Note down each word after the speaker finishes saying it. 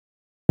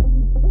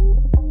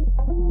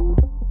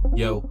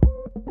Yo.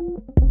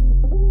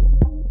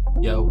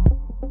 Yo.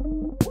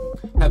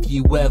 Have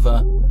you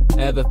ever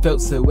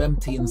felt so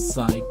empty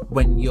inside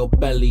when your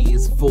belly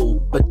is full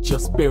but your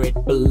spirit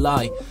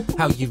belie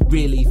how you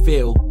really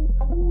feel?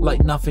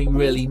 Like nothing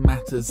really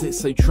matters, it's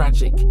so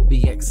tragic,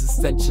 the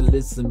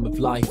existentialism of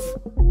life.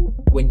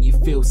 When you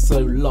feel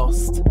so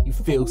lost, you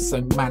feel so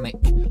manic,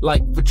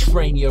 like the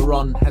train you're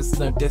on has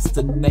no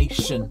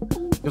destination.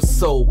 Your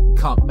soul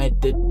can't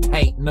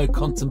meditate, no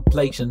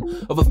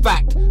contemplation of a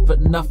fact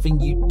that nothing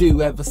you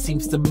do ever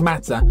seems to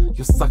matter.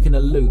 You're stuck in a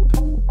loop,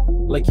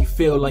 like you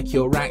feel like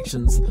your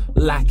actions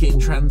lack in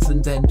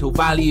transcendental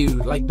value,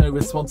 like no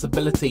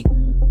responsibility.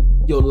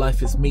 Your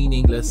life is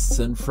meaningless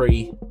and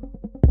free.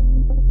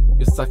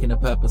 You're stuck in a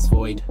purpose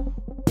void.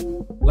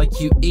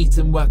 Like you eat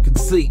and work and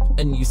sleep,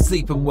 and you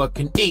sleep and work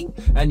and eat,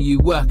 and you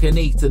work and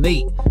eat,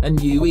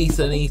 and you eat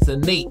and eat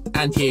and eat,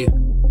 and you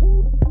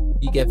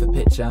get the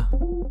picture.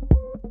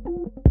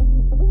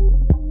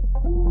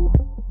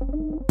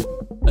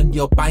 And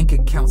your bank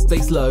account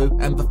stays low,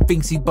 and the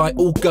things you buy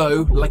all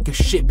go like a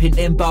ship in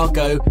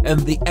embargo, and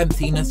the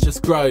emptiness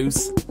just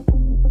grows.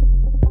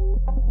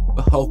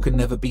 The hole can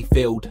never be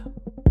filled.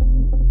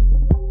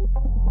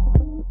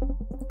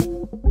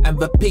 And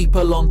the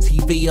people on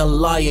TV are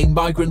lying,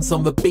 migrants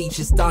on the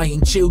beaches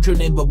dying, children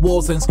in the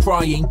war zones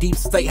crying, deep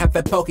state have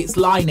their pockets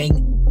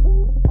lining.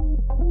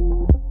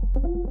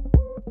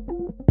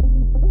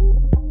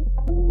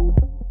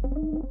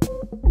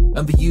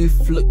 And the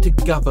youth look to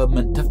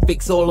government to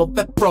fix all of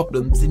their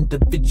problems,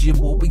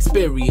 individual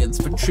experience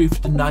for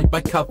truth denied by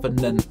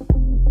covenant.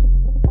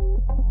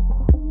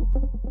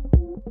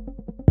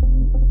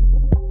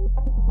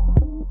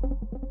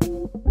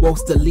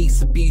 Whilst the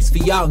least abuse for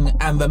young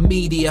and the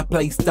media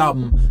plays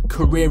dumb,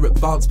 career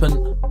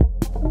advancement,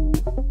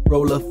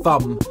 roll of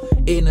thumb,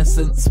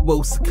 innocence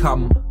will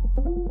succumb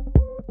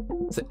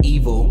to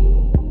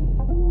evil.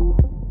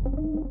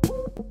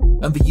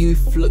 And the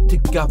youth look to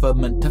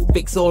government to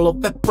fix all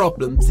of their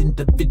problems,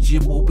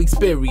 individual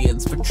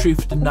experience for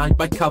truth denied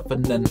by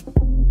covenant.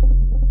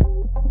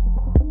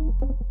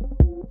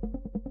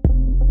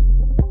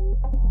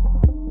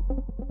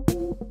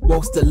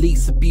 Whilst the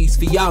least abuse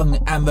for young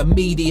and the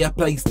media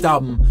plays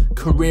dumb,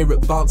 career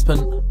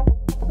advancement,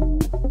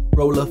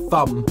 roll of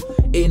thumb,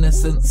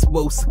 innocence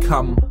will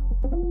succumb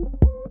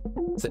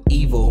to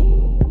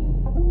evil.